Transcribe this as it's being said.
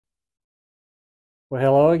Well,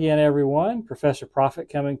 hello again, everyone. Professor Profit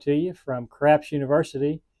coming to you from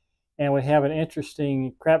CrapsUniversity, and we have an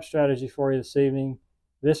interesting crap strategy for you this evening.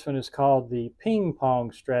 This one is called the ping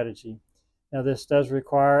pong strategy. Now, this does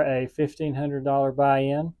require a $1,500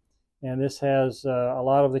 buy-in, and this has a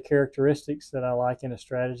lot of the characteristics that I like in a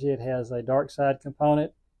strategy. It has a dark side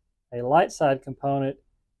component, a light side component,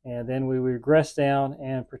 and then we regress down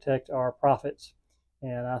and protect our profits.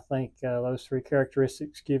 And I think those three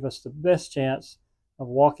characteristics give us the best chance of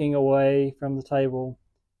walking away from the table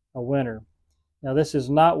a winner. Now, this is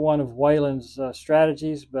not one of Waylon's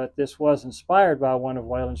strategies, but this was inspired by one of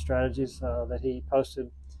Waylon's strategies that he posted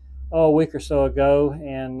a week or so ago,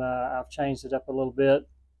 and I've changed it up a little bit,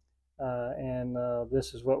 and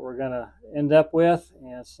this is what we're going to end up with.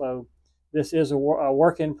 And so this is a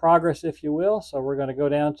work in progress, if you will. So we're going to go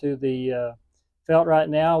down to the felt right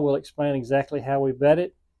now. We'll explain exactly how we bet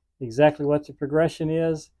it, exactly what the progression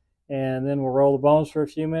is, and then we'll roll the bones for a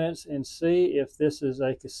few minutes and see if this is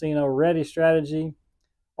a casino ready strategy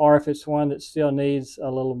or if it's one that still needs a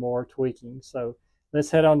little more tweaking. So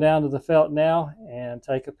let's head on down to the felt now and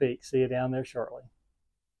take a peek. See you down there shortly.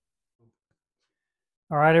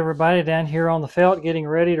 All right, everybody, down here on the felt, getting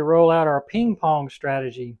ready to roll out our ping pong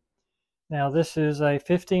strategy. Now, this is a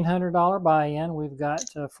 $1,500 buy-in. We've got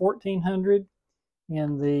 $1,400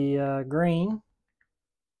 in the green,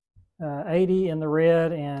 80 in the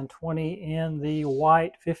red, and 20 in the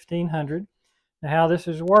white. 1,500. Now, how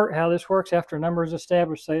this works after a number is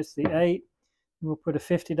established, say it's the 8, we'll put a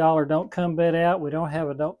 $50 don't come bet out. We don't have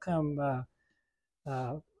a don't come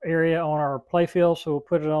area on our playfield, so we'll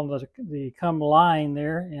put it on the come line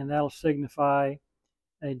there, and that'll signify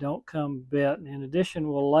a don't come bet. In addition,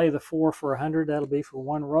 we'll lay the 4 for 100. That'll be for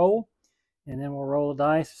one roll, and then we'll roll the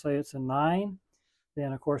dice. Say it's a 9.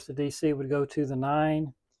 Then, of course, the DC would go to the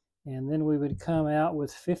 9. And then we would come out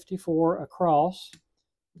with 54 across.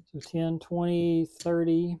 So 10, 20,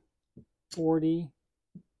 30, 40,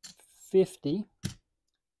 50.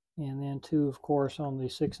 And then 2, of course, on the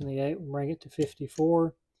 6 and the 8 will bring it to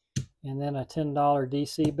 54. And then a $10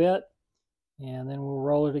 DC bet. And then we'll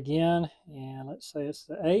roll it again. And let's say it's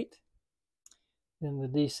the 8. Then the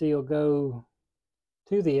DC will go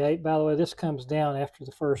to the 8. By the way, this comes down after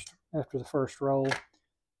the first roll.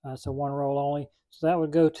 It's a one roll only. So that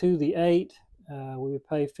would go to the 8. We would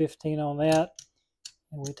pay 15 on that.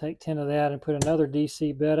 And we take 10 of that and put another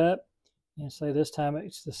DC bet up. And say this time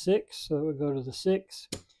it's the 6. So it would go to the 6.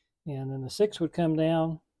 And then the 6 would come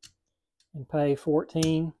down and pay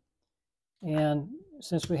 14. And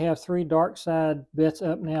since we have 3 dark side bets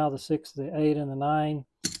up now, the 6, the 8, and the 9,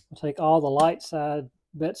 we'll take all the light side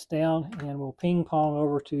bets down and we'll ping pong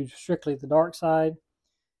over to strictly the dark side.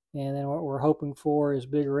 And then what we're hoping for is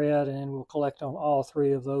big red, and we'll collect on all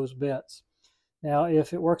 3 of those bets. Now,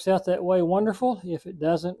 if it works out that way, wonderful. If it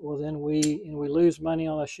doesn't, well, then we lose money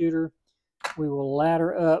on a shooter, we will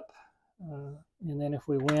ladder up. And then if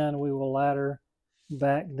we win, we will ladder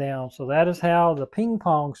back down. So that is how the ping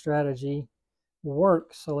pong strategy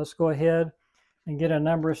works. So let's go ahead and get a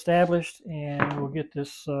number established, and we'll get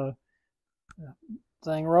this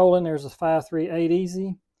thing rolling. There's a 5, 3, 8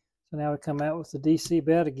 easy. So now we come out with the DC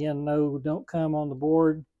bet. Again, no don't come on the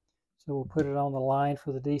board. So we'll put it on the line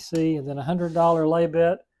for the DC. And then a $100 lay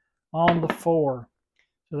bet on the 4.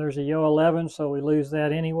 So there's a yo 11, so we lose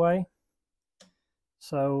that anyway.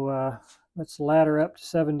 So let's ladder up to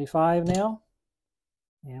 75 now.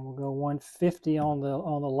 And we'll go 150 on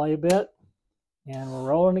the lay bet. And we're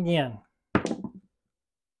rolling again.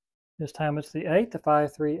 This time it's the 8, the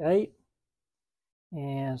 5, 3, 8.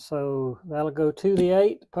 And so that'll go to the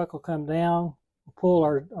 8. The puck will come down. We'll pull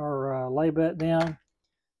our lay bet down.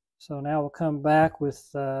 So now we'll come back with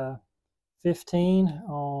 15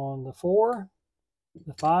 on the 4,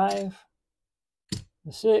 the 5,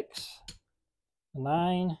 the 6, the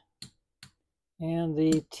 9, and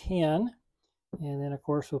the 10. And then, of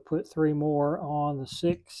course, we'll put 3 more on the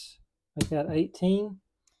 6. Make that 18.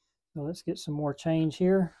 So let's get some more change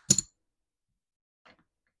here.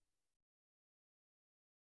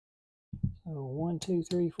 So 1, 2,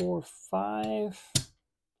 3, 4, 5.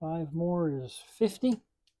 5 more is 50.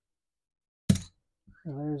 So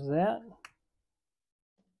there's that.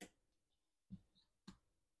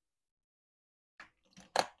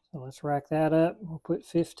 So let's rack that up. We'll put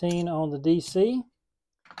 15 on the DC.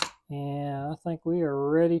 And I think we are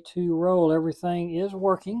ready to roll. Everything is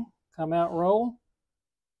working. Come out, roll.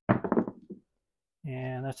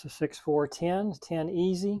 And that's a 6, 4, 10. 10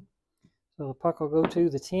 easy. So the puck will go to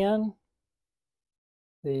the 10.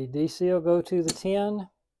 The DC will go to the 10.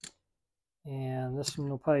 And this one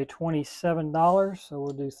will pay $27. So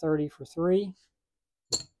we'll do 30 for 3.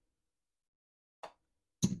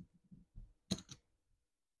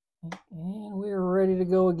 And we're ready to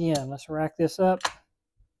go again. Let's rack this up.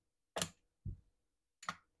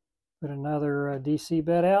 Put another DC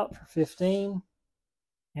bet out for 15.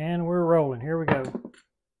 And we're rolling. Here we go.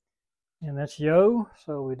 And that's yo.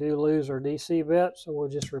 So we do lose our DC bet. So we'll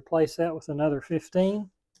just replace that with another 15.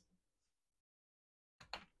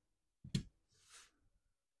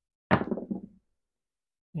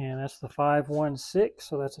 And that's the 516.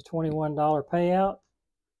 So that's a $21 payout.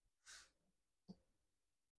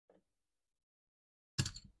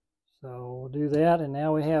 So we'll do that, and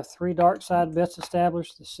now we have 3 dark side bets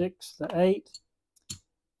established, the 6, the 8,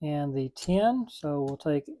 and the 10. So we'll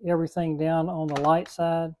take everything down on the light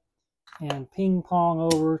side and ping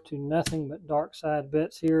pong over to nothing but dark side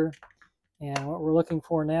bets here. And what we're looking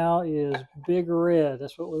for now is big red.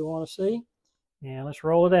 That's what we want to see. And let's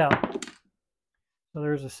roll it out. So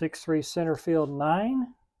there's a 6-3 center field 9.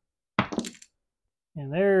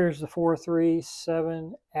 And there's the 4-3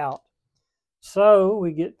 7 out. So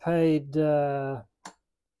we get paid 15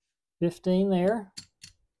 there,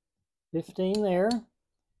 15 there,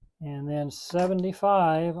 and then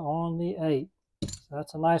 75 on the 8. So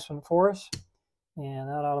that's a nice one for us, and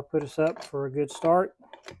that ought to put us up for a good start.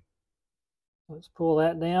 Let's pull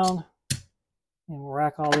that down, and we'll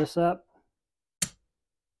rack all this up.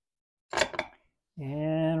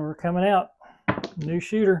 And we're coming out. New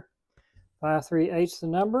shooter. 538's the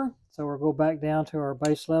number. So we'll go back down to our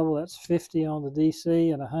base level. That's 50 on the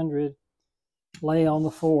DC and 100 lay on the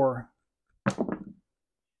 4.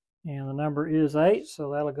 And the number is 8, so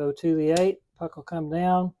that'll go to the 8. Puck will come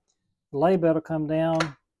down. The lay bet will come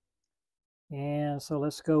down. And so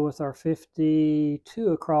let's go with our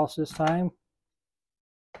 52 across this time.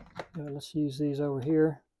 Let's use these over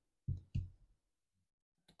here.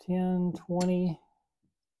 10, 20,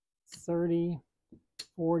 30,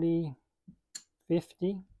 40,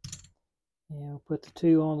 50. And we'll put the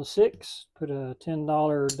 2 on the 6, put a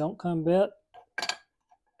 $10 don't come bet.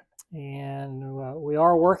 And we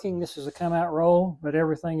are working. This is a come out roll, but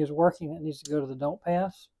everything is working. That needs to go to the don't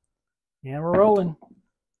pass. And we're rolling.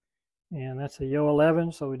 And that's a yo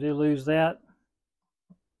 11, so we do lose that.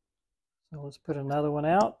 So let's put another one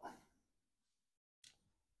out.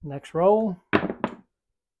 Next roll.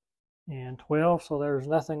 And 12, so there's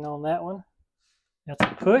nothing on that one. That's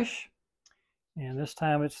a push. And this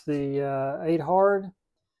time it's the 8 hard.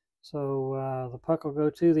 So the puck will go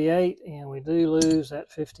to the 8, and we do lose that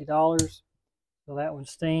 $50. So that one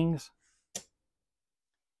stings.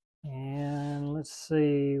 And let's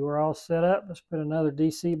see, we're all set up. Let's put another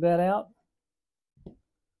DC bet out.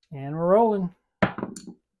 And we're rolling.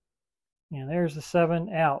 And there's the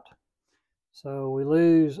 7 out. So we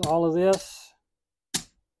lose all of this.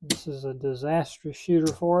 This is a disastrous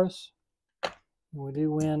shooter for us. And we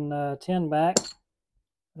do win 10 back.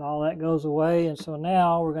 And all that goes away. And so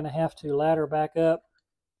now we're going to have to ladder back up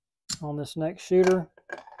on this next shooter.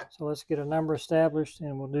 So let's get a number established,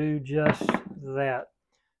 and we'll do just that.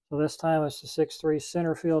 So this time it's the 6-3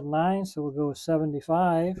 center field 9. So we'll go with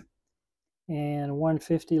 75 and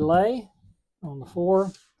 150 lay on the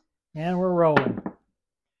 4. And we're rolling.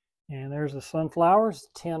 And there's the sunflowers,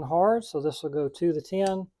 10 hard. So this will go to the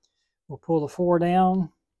 10. We'll pull the 4 down.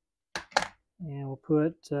 And we'll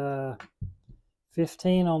put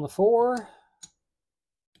 15 on the 4.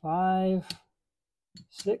 5,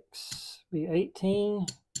 6, be 18.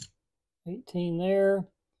 18 there.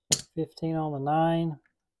 15 on the 9.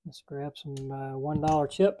 Let's grab some $1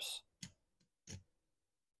 chips.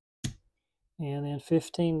 And then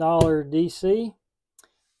 $15 DC.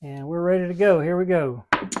 And we're ready to go. Here we go.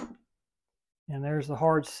 And there's the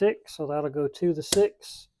hard 6, so that'll go to the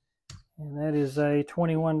 6. And that is a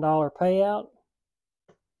 $21 payout.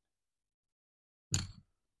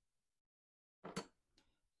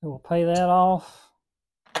 So we'll pay that off.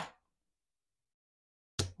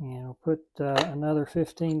 And we'll put another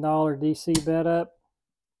 $15 DC bet up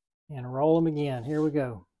and roll them again. Here we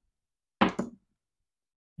go. And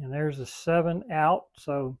there's the 7 out.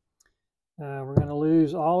 So we're going to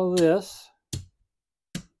lose all of this.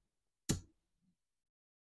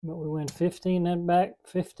 But we win 15 and back,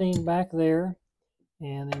 15 back there,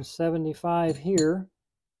 and then 75 here.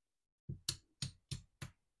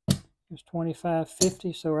 There's 25,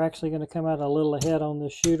 50, so we're actually going to come out a little ahead on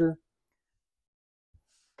this shooter.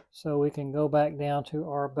 So we can go back down to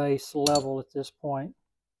our base level at this point.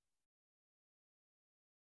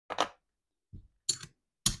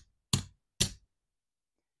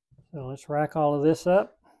 So let's rack all of this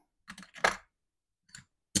up.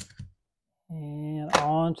 And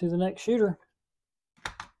on to the next shooter.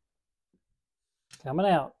 Coming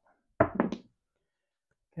out.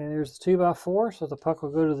 Okay, there's the 2x4, so the puck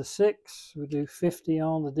will go to the 6. We do 50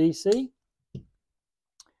 on the DC,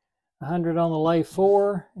 100 on the lay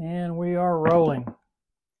 4, and we are rolling.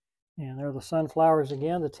 And there are the sunflowers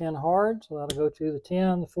again, the 10 hard, so that'll go to the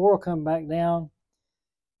 10. The 4 will come back down,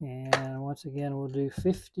 and once again we'll do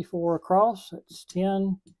 54 across. That's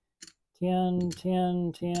 10, 10,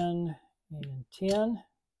 10, 10, and 10.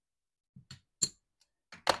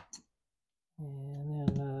 And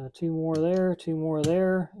then 2 more there, 2 more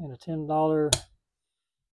there, and a $10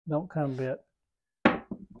 don't come bit.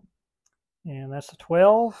 And that's a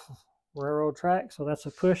 12 railroad track, so that's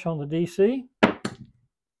a push on the DC.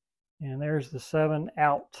 And there's the 7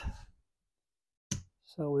 out.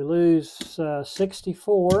 So we lose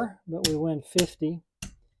 64, but we win 50.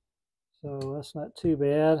 So that's not too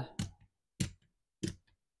bad.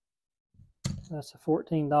 That's a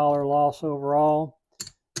 $14 loss overall.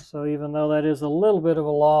 So even though that is a little bit of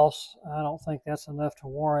a loss, I don't think that's enough to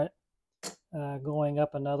warrant going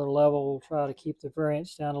up another level. We'll try to keep the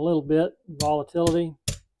variance down a little bit, volatility.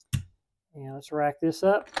 And let's rack this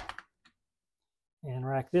up. And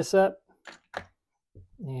rack this up.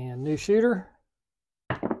 And new shooter.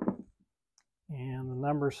 And the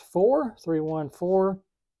number's 4, 314.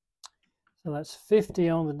 So that's 50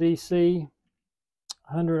 on the DC,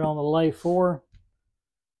 100 on the lay 4.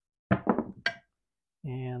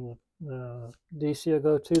 And the DC will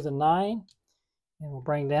go to the 9. And we'll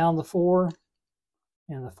bring down the 4.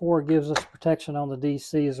 And the 4 gives us protection on the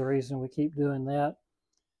DC is the reason we keep doing that.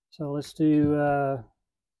 So let's do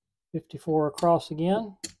 54 across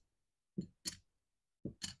again.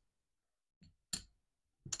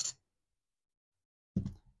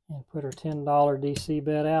 And put our $10 DC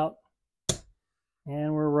bet out.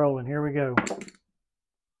 And we're rolling. Here we go.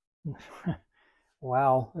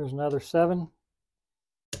 Wow, there's another 7.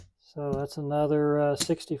 So that's another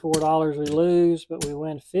 $64 we lose, but we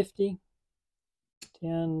win 50.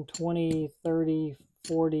 10, 20, 30,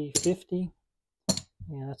 40, 50.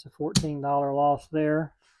 And that's a $14 loss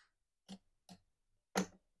there.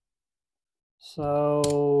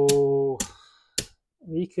 So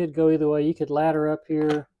you could go either way. You could ladder up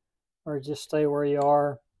here or just stay where you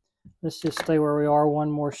are. Let's just stay where we are. One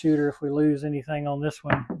more shooter. If we lose anything on this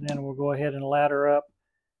one, then we'll go ahead and ladder up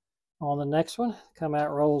on the next one. Come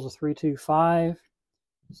out rolls a 325.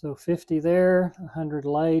 So 50 there, 100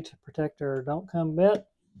 lay to protect our don't come bet.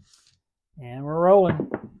 And we're rolling.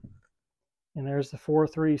 And there's the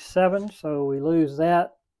 437. So we lose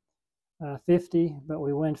that 50, but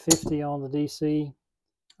we win 50 on the DC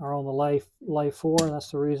or on the lay 4. And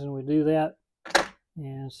that's the reason we do that.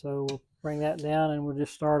 And so we'll bring that down and we'll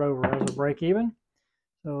just start over as a break even.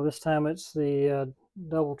 So this time it's the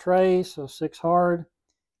double tray, so 6 hard.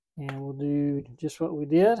 And we'll do just what we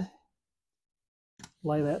did.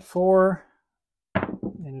 Lay that 4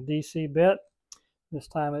 and a DC bet. This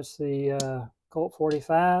time it's the Colt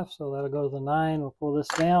 45, so that'll go to the 9. We'll pull this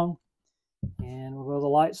down and we'll go to the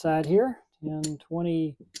light side here. 10,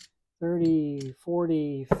 20, 30,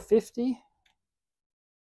 40, 50.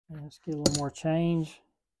 And let's get a little more change.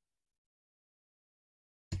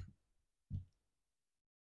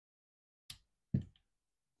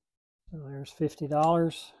 So there's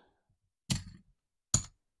 $50.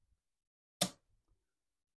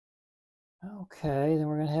 Okay, then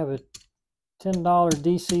we're going to have a $10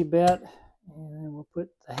 DC bet, and then we'll put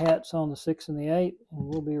the hats on the 6 and the 8, and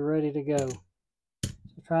we'll be ready to go. So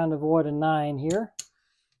trying to avoid a 9 here,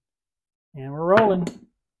 and we're rolling.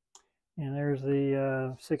 And there's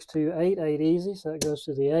the 6, 2, 8, 8 easy, so that goes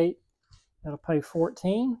to the 8. That'll pay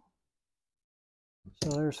 14. So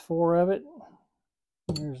there's 4 of it.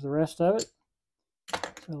 And there's the rest of it.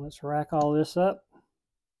 So let's rack all this up.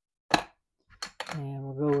 And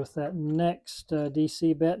we'll go with that next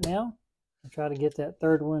DC bet now and try to get that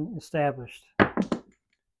third one established.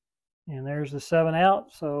 And there's the 7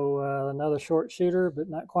 out, so another short shooter, but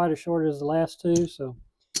not quite as short as the last 2. So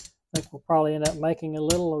I think we'll probably end up making a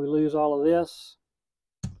little. We lose all of this.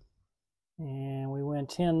 And we win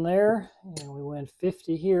 10 there, and we win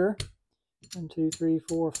 50 here. 1, 2, 3,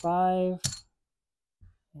 4, 5.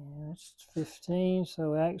 And it's 15,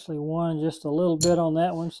 so we actually won just a little bit on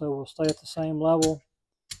that one, so we'll stay at the same level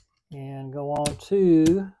and go on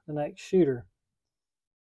to the next shooter.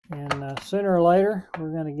 And sooner or later,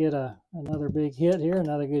 we're going to get another big hit here,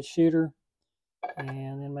 another good shooter,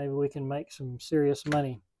 and then maybe we can make some serious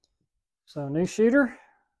money. So new shooter,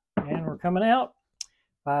 and we're coming out.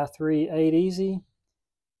 5, 3, 8 easy.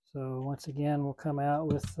 So once again, we'll come out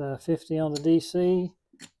with 50 on the DC.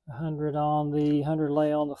 100 on the 100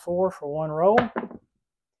 lay on the 4 for one roll.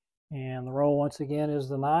 And the roll once again is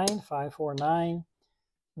the 9, 5, 4, 9.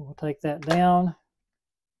 We'll take that down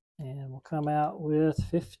And we'll come out with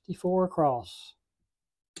 54 across.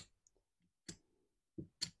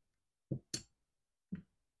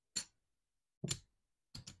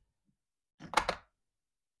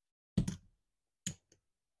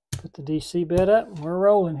 Put the DC bet up and we're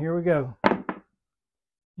rolling. Here we go.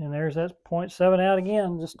 And there's that 0.7 out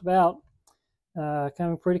again, just about.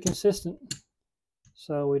 Coming pretty consistent.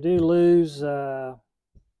 So we do lose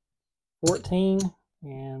 14,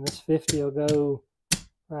 and this 50 will go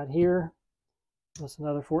right here. That's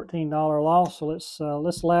another $14 loss. So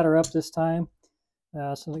let's ladder up this time.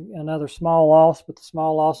 So another small loss, but the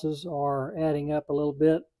small losses are adding up a little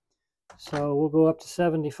bit. So we'll go up to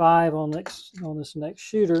 75 on this next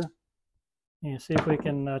shooter, and see if we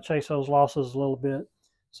can chase those losses a little bit.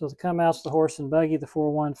 So the come out's the horse and buggy, the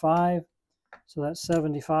 415. So that's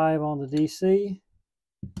 75 on the DC.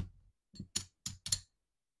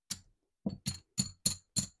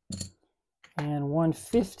 And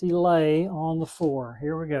 150 lay on the 4.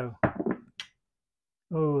 Here we go.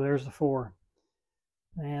 Oh, there's the 4.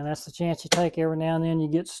 And that's the chance you take. Every now and then you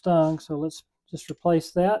get stung. So let's just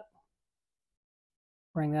replace that.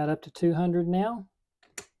 Bring that up to 200 now.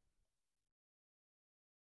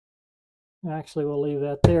 Actually, we'll leave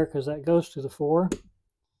that there because that goes to the 4.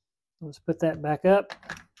 Let's put that back up.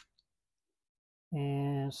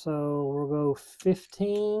 And so we'll go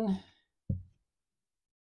 15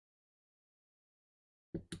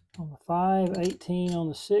 on the 5, 18 on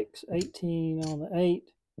the 6, 18 on the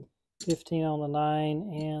 8, 15 on the 9,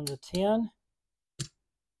 and the 10.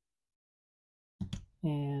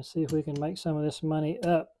 And see if we can make some of this money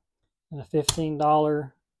up in a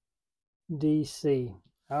 $15 DC.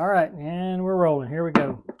 All right, and we're rolling. Here we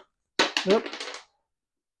go. Oop.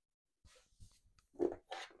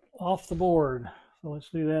 Off the board. So let's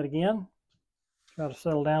do that again. Try to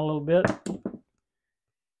settle down a little bit.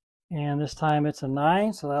 And this time it's a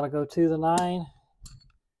 9, so that'll go to the 9.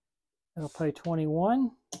 That'll pay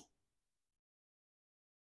 21.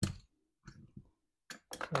 So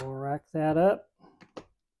we'll rack that up.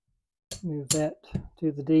 Move that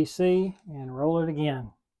to the DC and roll it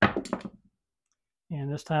again. And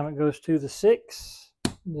this time it goes to the 6.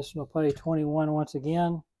 This will pay 21 once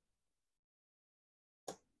again.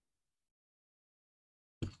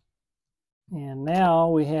 And now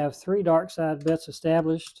we have 3 dark side bets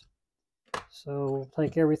established. So we'll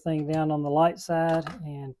take everything down on the light side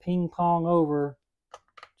and ping pong over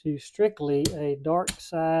to strictly a dark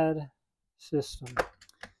side system.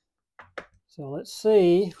 So let's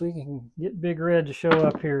see if we can get Big Red to show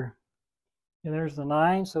up here. And there's the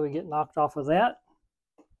 9, so we get knocked off of that.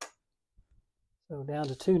 So down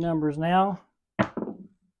to 2 numbers now.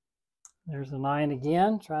 There's the 9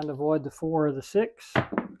 again, trying to avoid the 4 or the 6.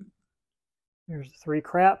 Here's the 3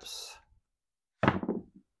 craps.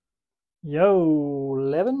 Yo,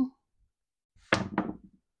 11. And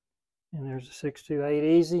there's a 6, 2, 8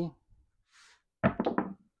 easy.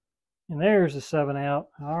 And there's the 7 out.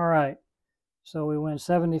 All right. So we win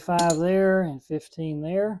 75 there and 15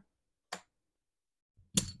 there.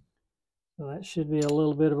 So that should be a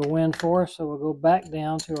little bit of a win for us. So we'll go back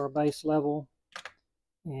down to our base level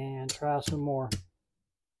and try some more.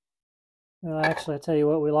 Well, actually, I tell you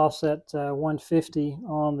what, we lost that 150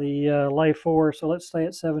 on the lay 4. So let's stay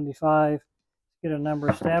at 75. Get a number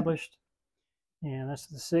established. And that's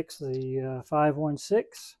the 6, the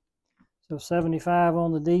 516. So 75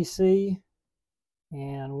 on the DC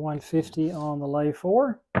and 150 on the lay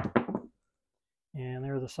 4. And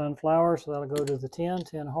there are the sunflowers, so that'll go to the 10,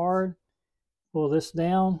 10 hard. Pull this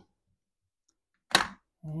down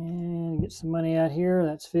and get some money out here.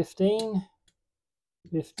 That's 15,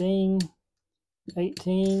 15,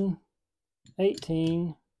 18,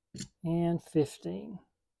 18, and 15.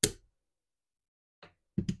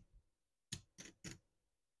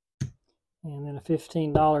 And then a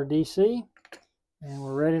 $15 DC. And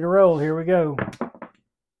we're ready to roll. Here we go.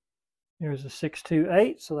 Here's a 6, 2,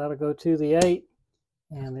 8. So that'll go to the 8.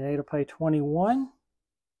 And the 8 will pay 21.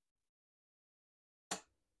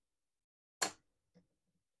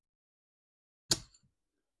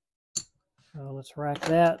 So let's rack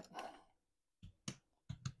that.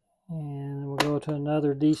 And we'll go to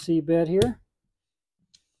another DC bet here.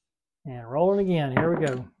 And rolling again. Here we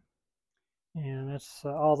go. And that's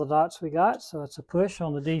all the dots we got. So it's a push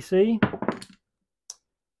on the DC.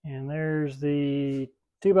 And there's the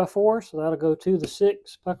 2x4. So that'll go to the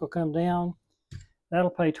 6. Puck will come down. That'll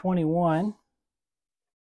pay 21.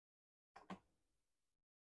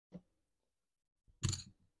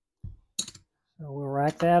 So we'll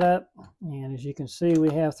rack that up. And as you can see, we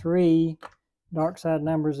have 3 dark side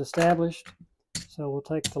numbers established. So we'll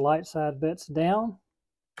take the light side bets down.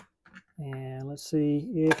 And let's see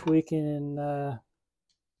if we can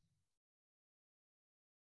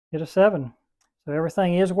hit a 7. So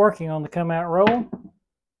everything is working on the come out roll.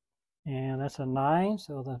 And that's a 9,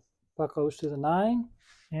 so the puck goes to the 9,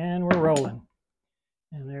 and we're rolling.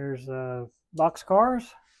 And there's boxcars,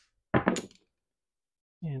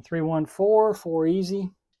 and 314, 4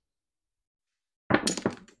 easy.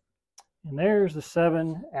 And there's the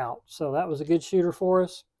 7 out. So that was a good shooter for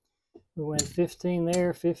us. We went 15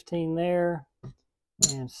 there, 15 there,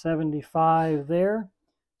 and 75 there.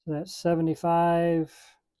 So that's 75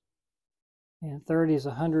 and 30 is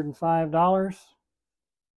 $105.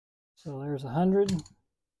 So there's 100,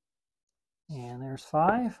 and there's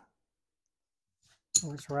 5.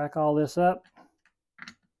 Let's rack all this up.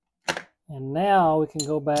 And now we can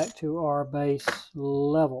go back to our base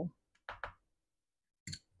level.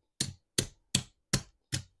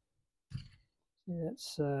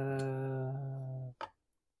 It's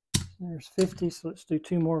there's 50, so let's do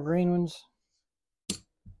 2 more green ones.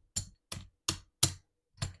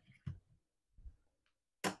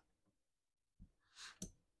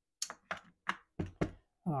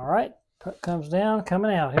 All right, puck comes down,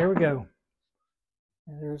 coming out. Here we go.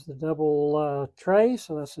 And there's the double tray,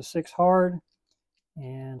 so that's a 6 hard,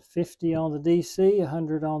 and 50 on the DC,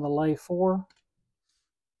 100 on the lay 4,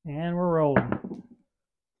 and we're rolling.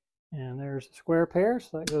 And there's the square pair,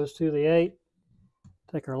 so that goes to the 8.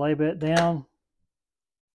 Take our lay bet down.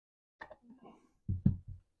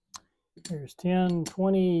 There's 10,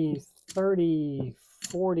 20, 30,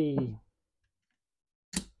 40,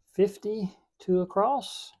 50, 2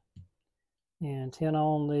 across, and 10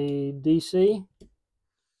 on the DC.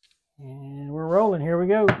 And we're rolling. Here we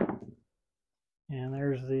go. And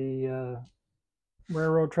there's the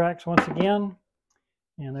railroad tracks once again.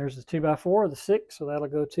 And there's the 2x4, the 6, so that'll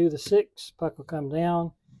go to the 6. Puck will come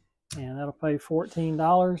down, and that'll pay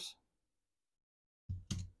 $14.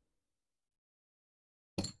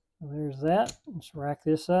 So there's that. Let's rack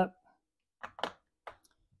this up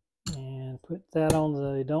and put that on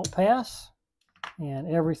the don't pass. And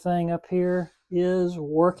everything up here is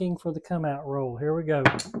working for the come out roll. Here we go.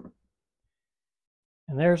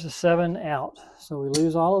 And there's the 7 out. So we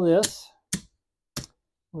lose all of this.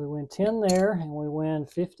 We win 10 there, and we win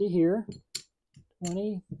 50 here.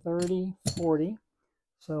 20, 30, 40.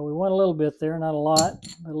 So we won a little bit there, not a lot,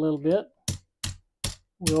 but a little bit.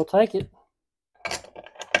 We'll take it.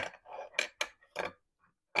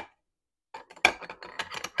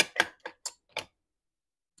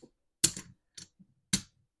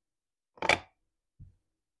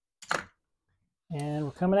 And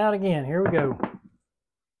we're coming out again. Here we go.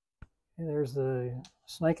 And there's the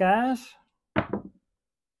snake eyes.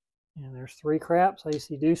 And there's 3 craps,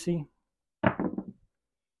 AC Doocy.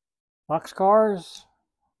 Boxcars.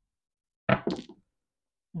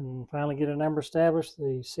 And finally get a number established,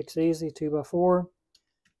 the 6 easy, 2x4.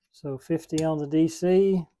 So 50 on the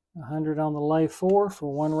DC, 100 on the lay 4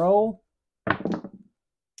 for 1 roll.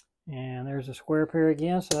 And there's a square pair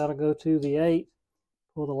again, so that'll go to the 8.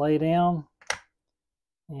 Pull the lay down.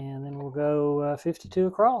 And then we'll go 52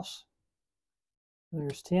 across.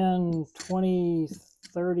 There's 10, 20,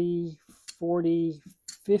 30, 40,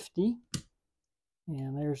 50.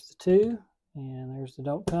 And there's the 2. And there's the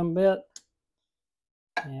don't come bet.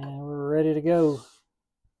 And we're ready to go.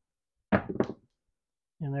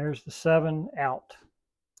 And there's the 7 out.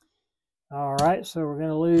 All right, so we're going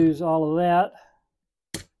to lose all of that.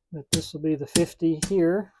 But this will be the 50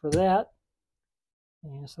 here for that.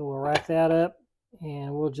 And so we'll rack that up.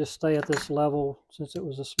 And we'll just stay at this level since it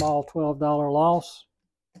was a small $12 loss.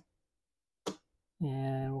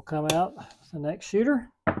 And we'll come out with the next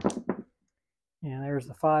shooter. And there's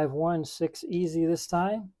the 5-1, 6 easy this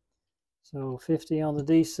time. So 50 on the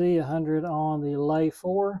DC, 100 on the lay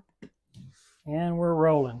 4. And we're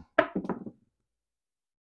rolling.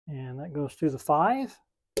 And that goes to the 5.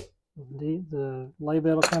 The lay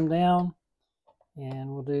bet will come down. And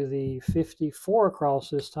we'll do the 54 across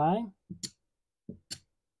this time.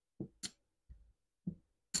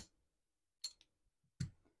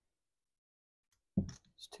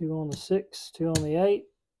 It's 2 on the 6, 2 on the 8.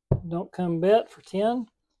 Don't come bet for 10.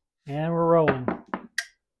 And we're rolling.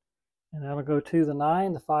 And that'll go to the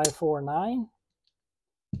 9, the 5-4-9.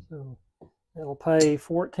 So it'll pay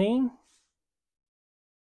 14.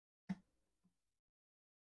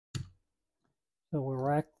 So we'll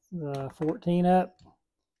rack the 14 up.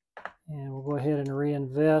 And we'll go ahead and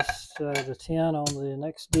reinvest the 10 on the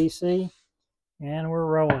next DC. And we're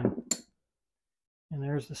rolling. And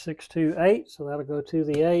there's the 6-2-8. So that'll go to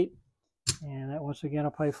the 8. And that once again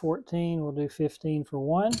will pay 14. We'll do 15 for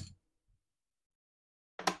 1.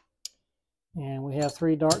 And we have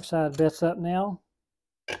 3 dark side bets up now.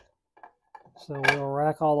 So we'll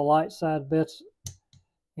rack all the light side bets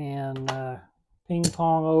and ping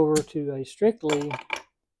pong over to a strictly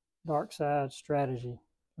dark side strategy.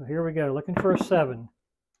 So here we go, looking for a 7.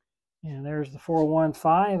 And there's the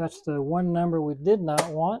 415. That's the one number we did not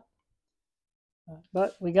want.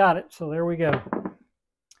 But we got it, so there we go.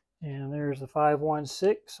 And there's the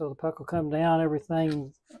 516. So the puck will come down.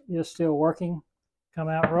 Everything is still working. Come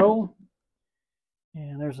out, roll.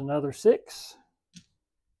 And there's another 6.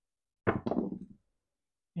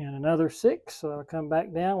 And another 6. So it'll come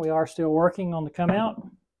back down. We are still working on the come out.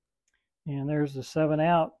 And there's the 7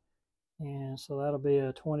 out. And so that'll be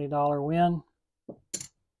a $20 win.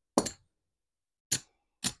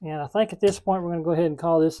 And I think at this point we're going to go ahead and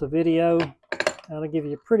call this a video. That'll give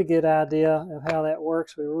you a pretty good idea of how that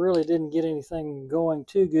works. We really didn't get anything going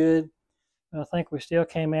too good. I think we still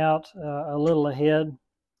came out a little ahead.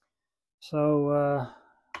 So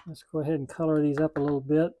let's go ahead and color these up a little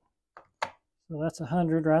bit. So that's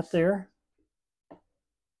 100 right there.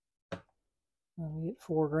 Let me get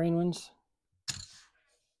 4 green ones.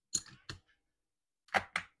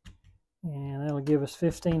 And that'll give us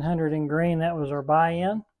 1,500 in green. That was our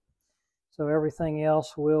buy-in. So everything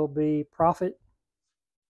else will be profit.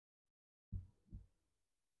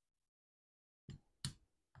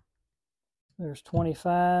 There's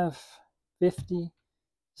 25, 50,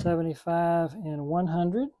 75, and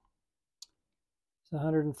 100. It's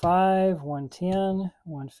 105, 110,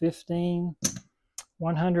 115,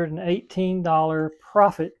 $118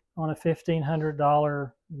 profit on a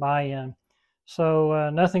 $1,500 buy-in. So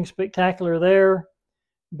nothing spectacular there,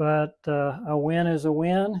 but a win is a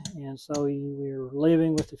win, and so we're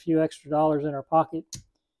leaving with a few extra dollars in our pocket,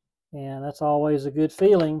 and that's always a good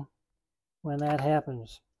feeling when that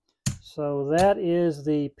happens. So that is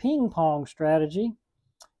the ping pong strategy,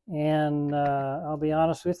 and I'll be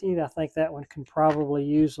honest with you, I think that one can probably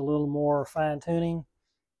use a little more fine-tuning.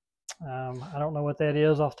 I don't know what that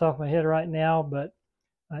is off the top of my head right now, but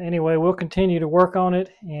anyway, we'll continue to work on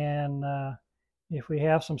it, and if we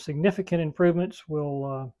have some significant improvements,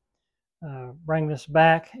 we'll bring this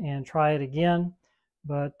back and try it again.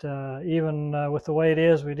 But even with the way it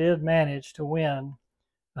is, we did manage to win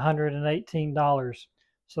 $118.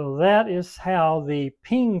 So that is how the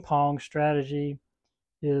ping pong strategy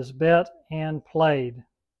is bet and played.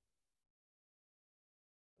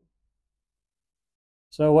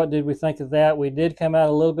 So what did we think of that? We did come out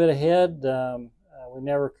a little bit ahead. We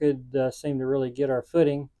never could seem to really get our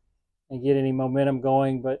footing and get any momentum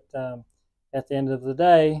going, but at the end of the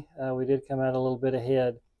day, we did come out a little bit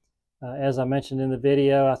ahead. As I mentioned in the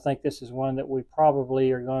video, I think this is one that we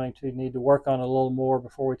probably are going to need to work on a little more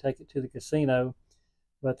before we take it to the casino,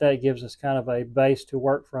 but that gives us kind of a base to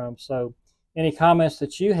work from. So any comments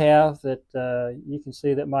that you have that you can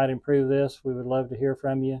see that might improve this, we would love to hear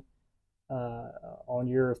from you on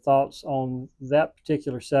your thoughts on that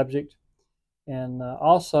particular subject. And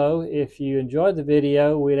also, if you enjoyed the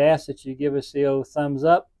video, we'd ask that you give us the old thumbs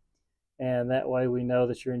up, and that way we know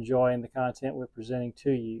that you're enjoying the content we're presenting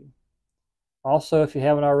to you. Also, if you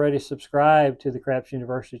haven't already subscribed to the Craps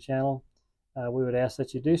University channel, we would ask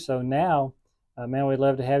that you do so now. Man, we'd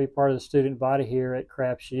love to have you part of the student body here at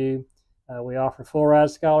CrapsU. We offer full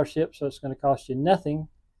ride scholarships, so it's going to cost you nothing.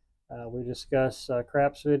 We discuss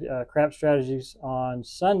crap strategies on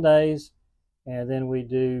Sundays, and then we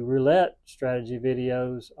do roulette strategy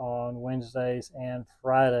videos on Wednesdays and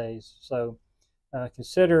Fridays. So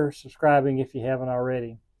consider subscribing if you haven't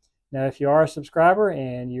already. Now, if you are a subscriber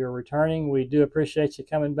and you're returning, we do appreciate you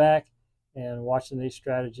coming back and watching these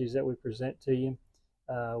strategies that we present to you.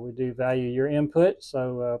 We do value your input,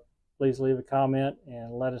 so please leave a comment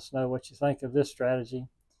and let us know what you think of this strategy.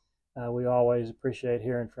 We always appreciate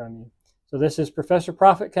hearing from you. So this is Professor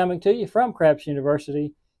Profit coming to you from Craps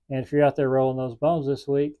University. And if you're out there rolling those bones this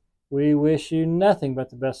week, we wish you nothing but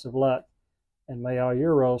the best of luck. And may all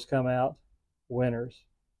your rolls come out winners.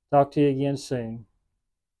 Talk to you again soon.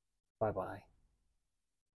 Bye-bye.